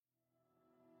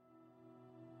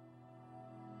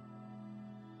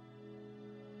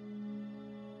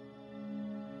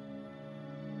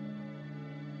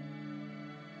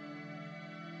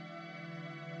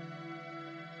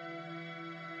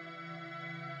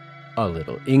a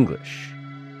little English.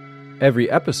 Every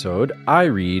episode, I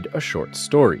read a short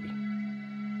story.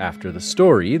 After the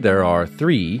story, there are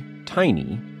 3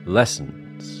 tiny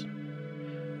lessons.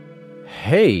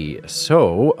 Hey,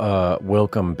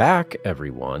 welcome back,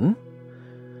 everyone.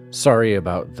 Sorry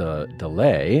about the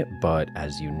delay, but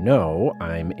as you know,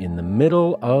 I'm in the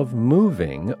middle of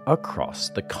moving across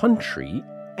the country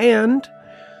and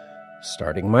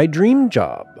starting my dream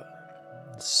job.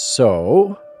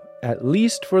 So, at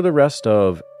least for the rest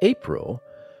of April,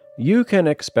 you can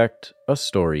expect a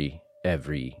story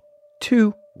every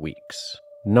 2 weeks,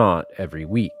 not every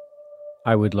week.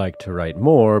 I would like to write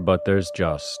more, but there's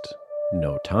just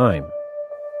no time.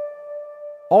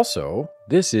 Also,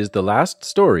 this is the last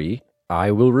story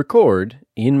I will record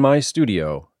in my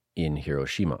studio in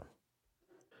Hiroshima.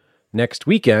 Next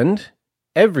weekend,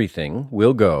 everything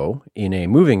will go in a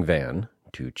moving van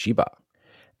to Chiba,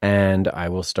 and I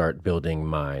will start building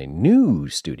my new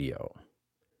studio.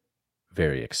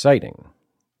 Very exciting,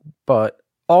 but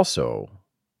also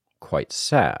quite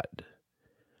sad.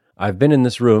 I've been in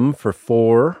this room for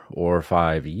 4 or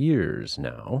 5 years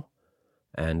now,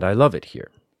 and I love it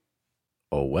here.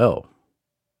 Oh well,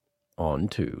 on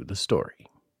to the story.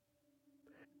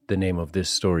 The name of this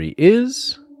story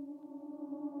is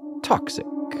Toxic.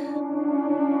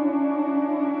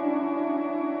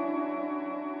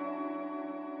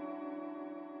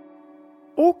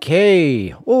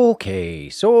 Okay,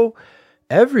 so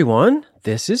everyone,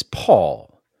 this is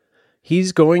Paul.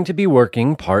 He's going to be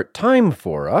working part-time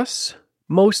for us,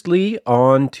 mostly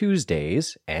on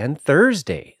Tuesdays and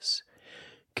Thursdays.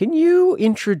 Can you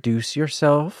introduce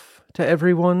yourself to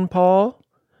everyone, Paul?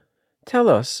 Tell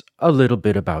us a little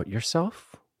bit about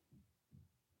yourself.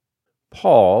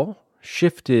 Paul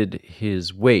shifted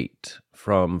his weight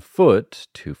from foot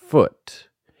to foot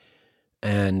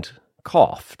and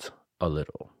coughed a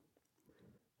little.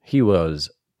 He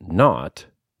was not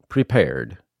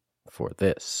prepared for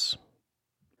this.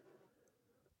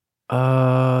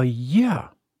 Yeah.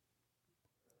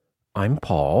 I'm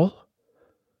Paul.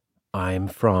 I'm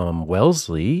from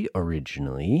Wellesley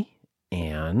originally,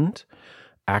 and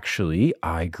actually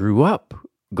I grew up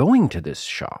going to this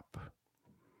shop.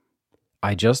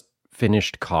 I just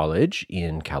finished college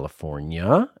in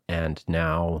California, and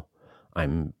now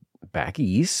I'm back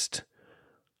east.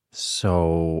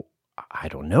 So, I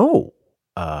don't know.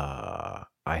 I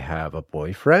have a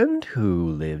boyfriend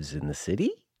who lives in the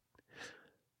city.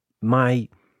 My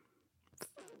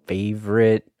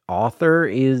favorite author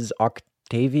is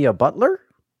Octavia Butler?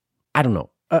 I don't know.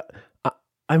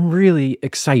 I'm really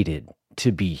excited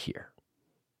to be here.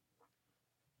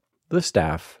 The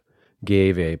staff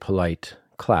gave a polite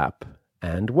clap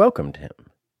and welcomed him.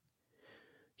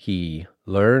 He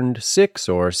learned 6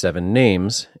 or 7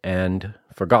 names and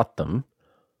forgot them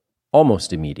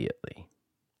almost immediately.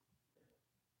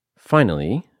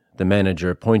 Finally, the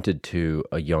manager pointed to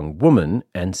a young woman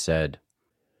and said,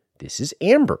 "This is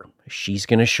Amber. She's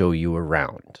going to show you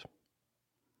around."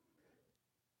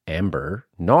 Amber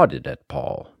nodded at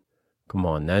Paul. "Come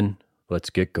on then, let's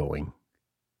get going."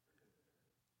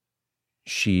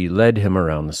 She led him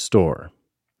around the store.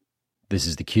 "This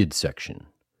is the kids section.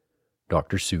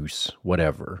 Dr. Seuss,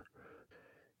 whatever.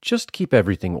 Just keep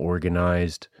everything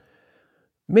organized.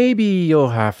 Maybe you'll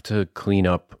have to clean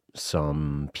up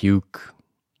some puke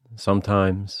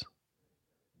sometimes.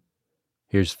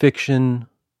 Here's fiction,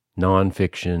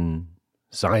 nonfiction,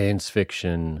 science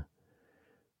fiction.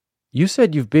 You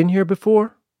said you've been here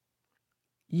before?"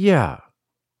 "Yeah,"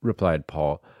 replied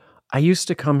Paul. "I used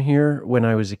to come here when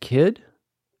I was a kid."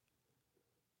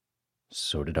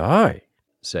 "So did I,"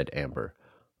 said Amber.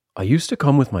 "I used to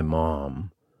come with my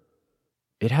mom.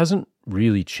 It hasn't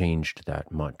really changed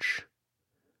that much.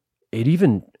 It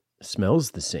even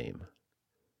smells the same."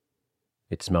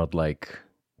 It smelled like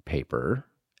paper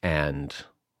and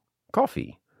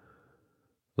coffee,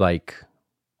 like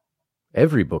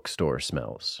every bookstore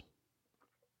smells.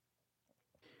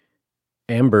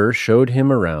 Amber showed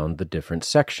him around the different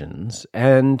sections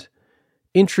and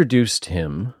introduced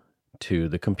him to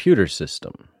the computer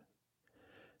system.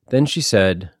 Then she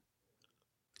said,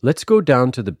 "Let's go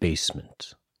down to the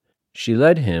basement." She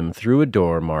led him through a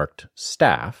door marked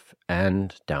Staff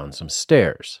and down some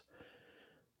stairs.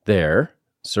 There,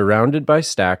 surrounded by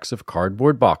stacks of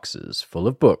cardboard boxes full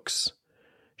of books,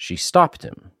 she stopped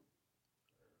him.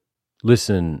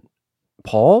 "Listen,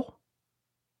 Paul?"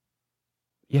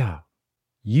 "Yeah.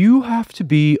 You have to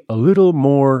be a little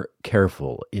more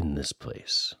careful in this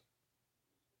place."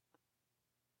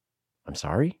 "I'm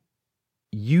sorry?"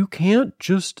 "You can't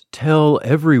just tell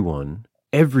everyone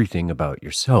everything about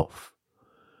yourself.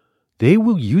 They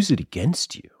will use it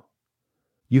against you.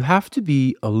 you have to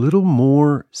be a little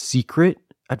more secret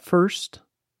at first.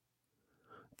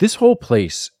 This whole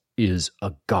place is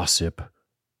a gossip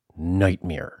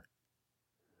nightmare.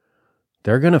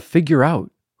 They're going to figure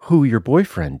out who your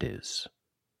boyfriend is.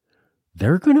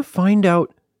 They're going to find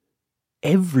out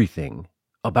everything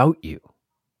about you.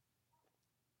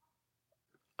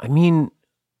 I mean,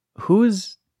 who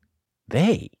is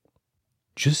they?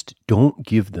 Just don't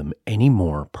give them any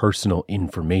more personal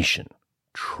information.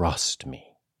 Trust me.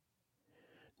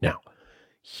 Now,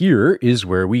 here is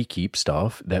where we keep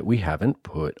stuff that we haven't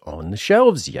put on the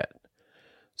shelves yet.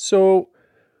 So,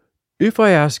 if I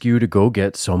ask you to go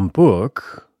get some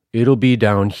book, it'll be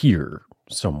down here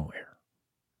somewhere.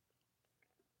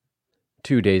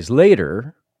 2 days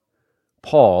later,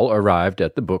 Paul arrived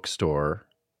at the bookstore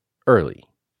early.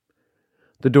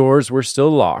 The doors were still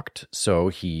locked, so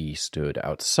he stood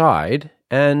outside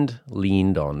and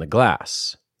leaned on the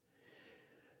glass.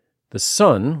 The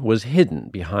sun was hidden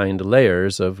behind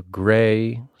layers of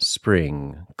gray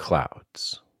spring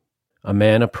clouds. A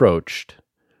man approached,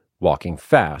 walking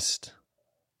fast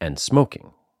and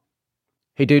smoking.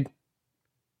 "Hey, dude.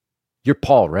 You're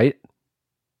Paul, right?"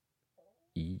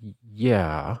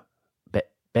 "Yeah.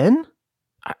 Ben?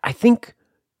 I think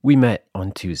we met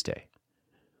on Tuesday."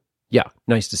 "Yeah,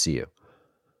 nice to see you."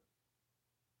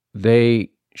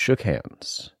 They shook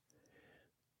hands.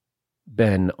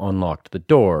 Ben unlocked the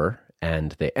door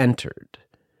and they entered.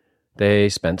 They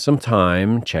spent some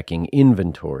time checking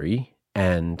inventory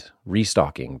and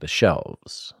restocking the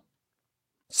shelves.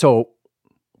 "So,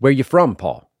 where you from,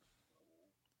 Paul?"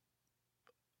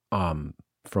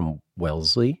 From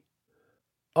Wellesley."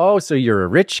 "Oh, so you're a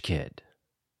rich kid."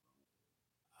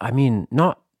 "I mean,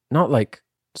 not like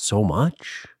so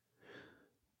much.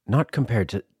 Not compared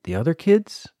to the other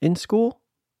kids in school,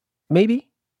 maybe.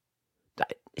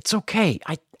 It's okay.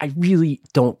 I really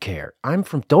don't care. I'm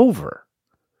from Dover.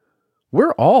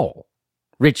 We're all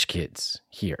rich kids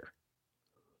here."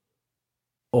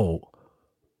 "Oh,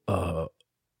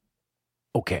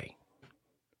 okay."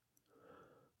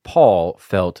 Paul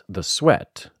felt the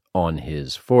sweat on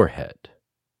his forehead.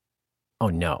 "Oh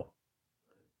no.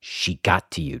 She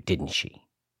got to you, didn't she?"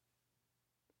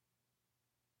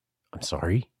 "I'm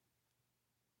sorry?"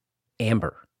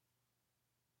 "Amber.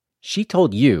 She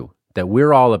told you that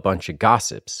we're all a bunch of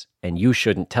gossips and you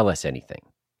shouldn't tell us anything.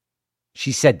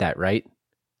 She said that, right?"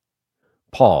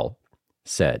 Paul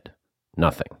said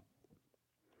nothing.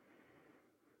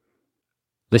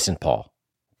 "Listen, Paul,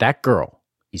 that girl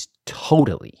is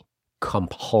totally,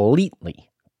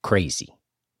 completely crazy.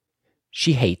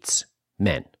 She hates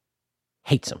men.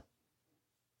 Hates them.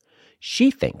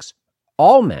 She thinks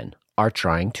all men are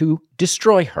trying to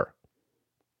destroy her.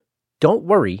 Don't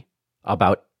worry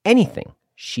about anything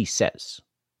she says.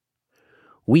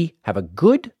 We have a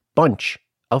good bunch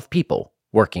of people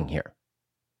working here.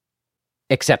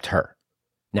 Except her.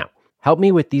 Now, help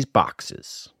me with these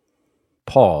boxes."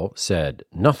 Paul said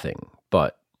nothing,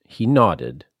 but he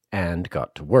nodded and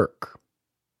got to work.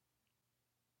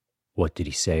 "What did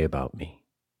he say about me?"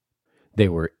 They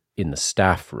were in the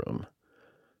staff room.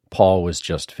 Paul was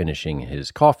just finishing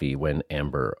his coffee when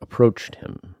Amber approached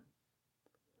him.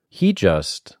 He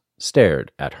just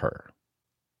stared at her.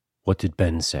 "What did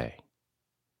Ben say?"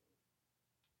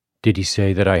 "Did he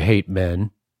say that I hate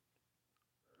men?"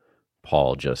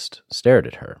 Paul just stared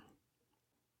at her.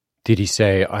 "Did he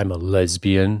say I'm a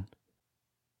lesbian?"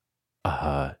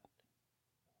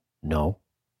 No.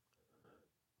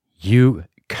 You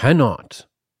cannot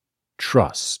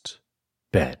trust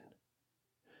Ben.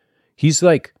 He's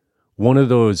like one of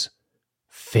those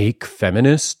fake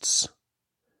feminists.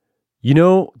 You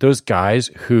know, those guys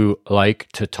who like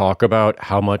to talk about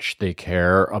how much they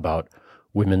care about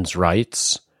women's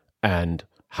rights and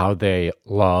how they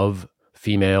love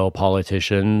female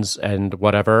politicians and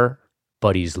whatever,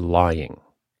 but he's lying.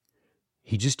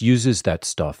 He just uses that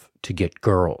stuff to get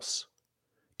girls.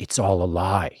 It's all a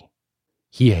lie.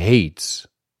 He hates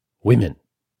women.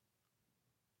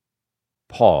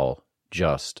 Paul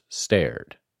just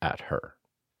stared at her.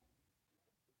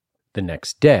 The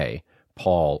next day,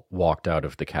 Paul walked out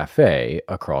of the cafe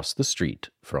across the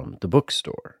street from the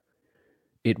bookstore.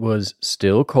 It was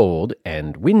still cold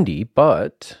and windy,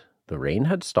 but the rain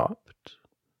had stopped.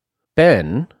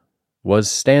 Ben was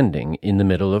standing in the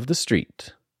middle of the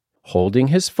street, holding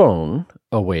his phone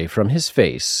away from his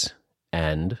face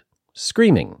and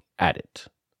screaming at it.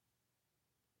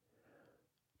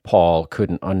 Paul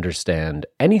couldn't understand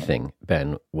anything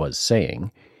Ben was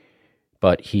saying,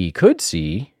 but he could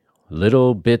see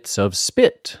little bits of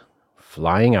spit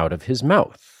flying out of his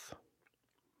mouth.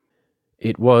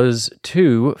 It was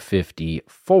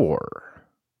 2:54.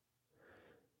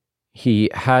 He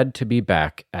had to be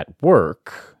back at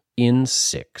work in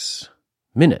 6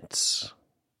 minutes.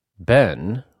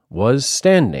 Ben was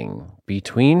standing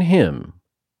between him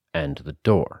and the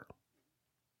door.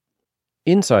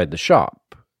 Inside the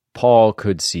shop, Paul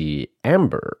could see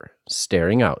Amber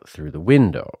staring out through the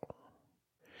window.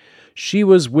 She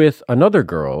was with another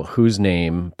girl whose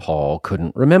name Paul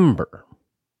couldn't remember.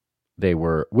 They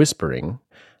were whispering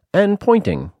and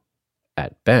pointing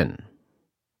at Ben.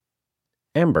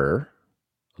 Amber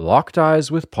locked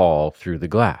eyes with Paul through the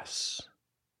glass.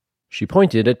 She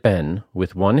pointed at Ben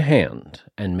with one hand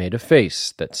and made a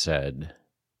face that said,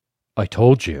 "I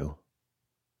told you."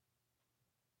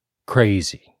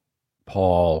 Crazy.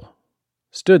 Paul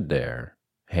stood there,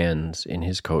 hands in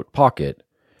his coat pocket,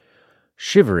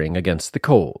 shivering against the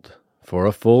cold for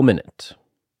a full minute,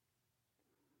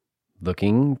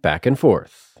 looking back and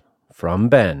forth from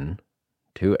Ben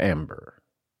to Amber.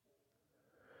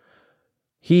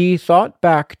 He thought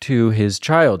back to his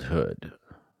childhood,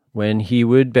 when he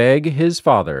would beg his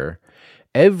father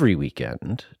every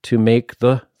weekend to make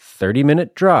the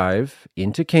 30-minute drive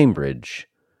into Cambridge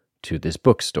to this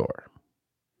bookstore.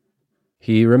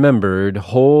 He remembered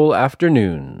whole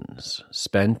afternoons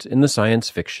spent in the science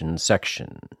fiction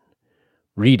section,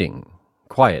 reading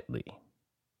quietly,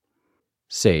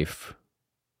 safe,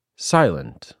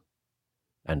 silent,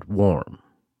 and warm.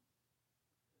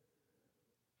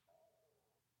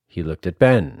 He looked at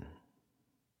Ben.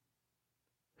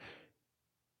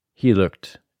 He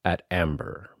looked at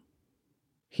Amber.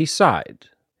 He sighed,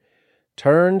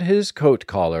 turned his coat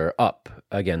collar up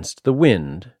against the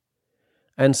wind,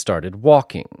 and started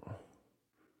walking.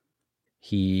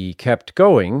 He kept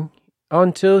going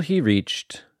until he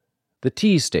reached the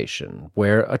T station,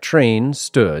 where a train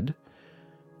stood,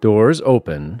 doors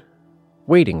open,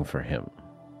 waiting for him.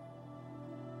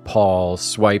 Paul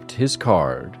swiped his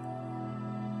card,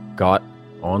 got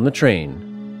on the train,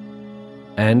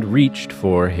 and reached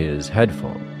for his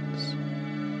headphones.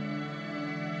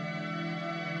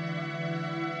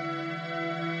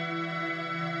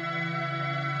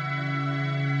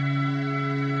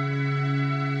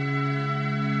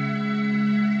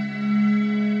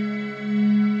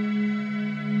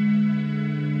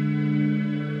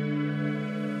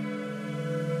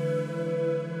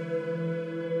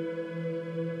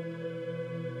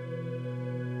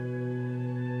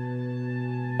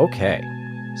 Okay,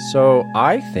 so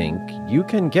I think you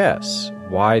can guess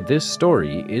why this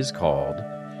story is called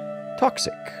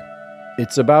Toxic.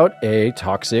 It's about a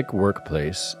toxic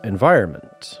workplace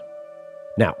environment.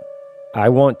 Now, I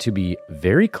want to be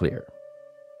very clear.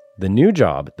 The new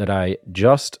job that I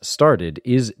just started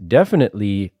is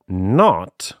definitely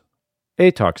not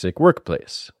a toxic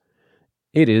workplace.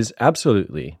 It is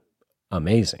absolutely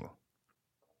amazing.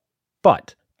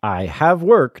 But I have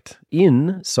worked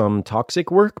in some toxic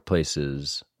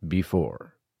workplaces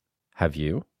before. Have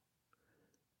you?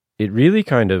 It really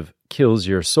kind of kills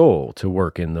your soul to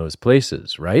work in those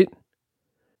places, right?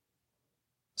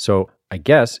 So I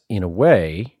guess, in a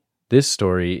way, this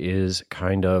story is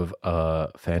kind of a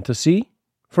fantasy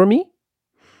for me.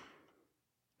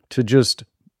 To just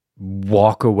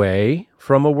walk away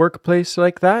from a workplace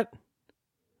like that.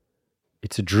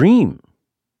 It's a dream.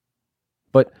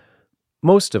 But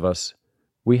most of us,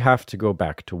 we have to go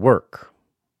back to work.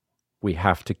 We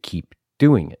have to keep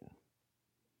doing it.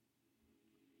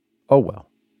 Oh well.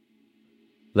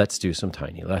 Let's do some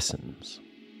tiny lessons.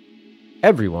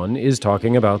 Everyone is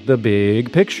talking about the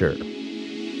big picture.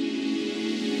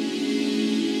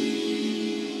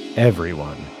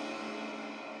 Everyone.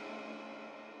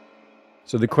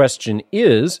 So the question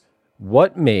is,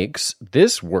 what makes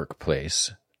this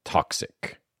workplace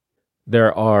toxic?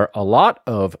 There are a lot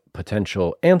of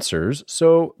potential answers,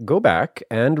 so go back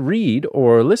and read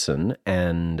or listen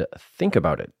and think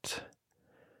about it.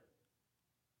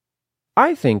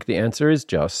 I think the answer is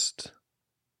just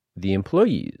the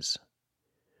employees.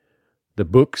 The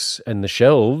books and the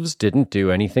shelves didn't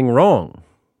do anything wrong.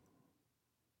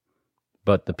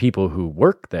 But the people who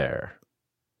work there,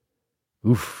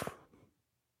 oof.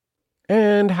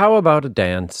 And how about a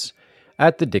dance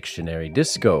at the dictionary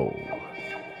disco?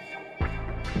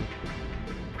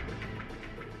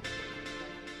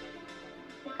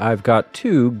 I've got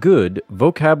 2 good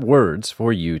vocab words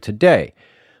for you today.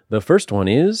 The first one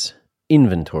is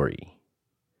inventory.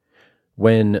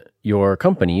 When your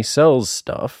company sells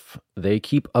stuff, they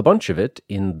keep a bunch of it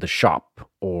in the shop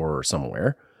or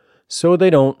somewhere so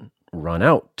they don't run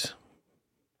out.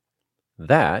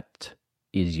 That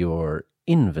is your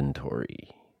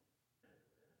inventory.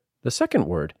 The second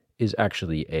word is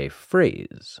actually a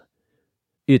phrase.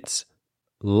 It's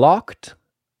locked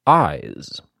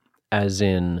eyes. As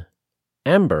in,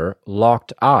 Amber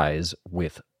locked eyes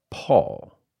with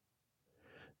Paul.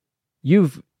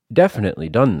 You've definitely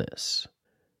done this.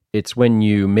 It's when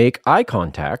you make eye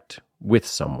contact with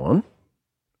someone,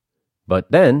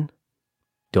 but then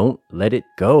don't let it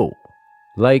go.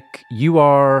 Like you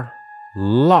are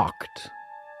locked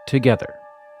together.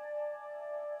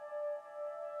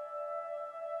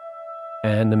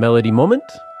 And the melody moment?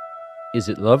 Is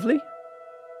it lovely?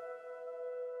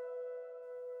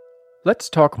 Let's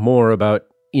talk more about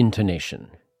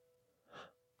intonation.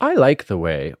 I like the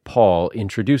way Paul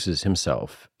introduces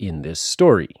himself in this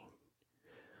story.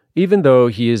 Even though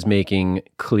he is making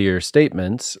clear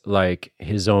statements like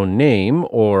his own name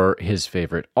or his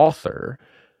favorite author,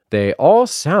 they all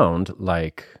sound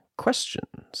like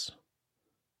questions.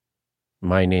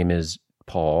 My name is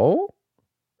Paul?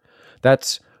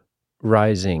 That's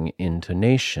rising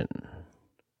intonation.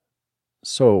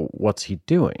 So what's he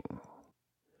doing?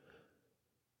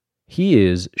 He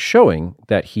is showing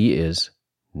that he is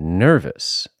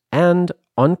nervous and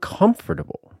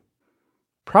uncomfortable.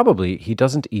 Probably he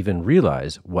doesn't even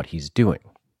realize what he's doing.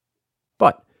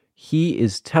 But he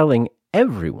is telling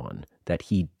everyone that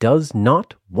he does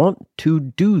not want to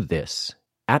do this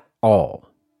at all.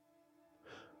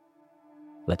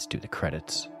 Let's do the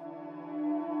credits.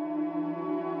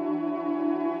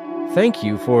 Thank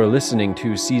you for listening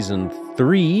to Season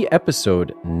 3,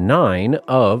 Episode 9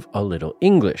 of A Little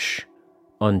English.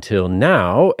 Until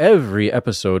now, every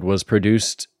episode was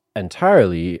produced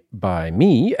entirely by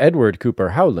me, Edward Cooper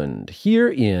Howland, here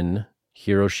in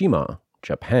Hiroshima,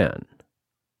 Japan.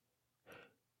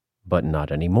 But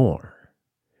not anymore.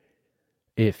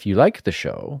 If you like the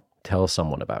show, tell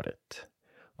someone about it.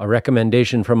 A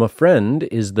recommendation from a friend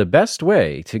is the best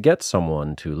way to get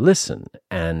someone to listen,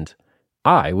 and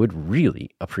I would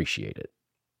really appreciate it.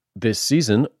 This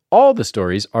season, all the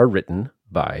stories are written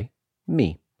by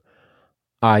me.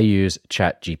 I use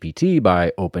ChatGPT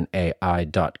by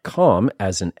OpenAI.com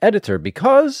as an editor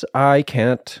because I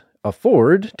can't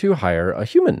afford to hire a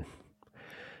human.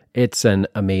 It's an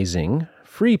amazing,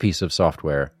 free piece of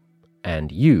software,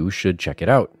 and you should check it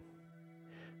out.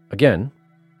 Again,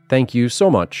 thank you so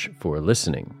much for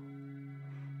listening.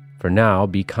 For now,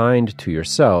 be kind to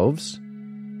yourselves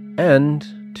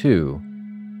and to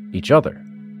each other.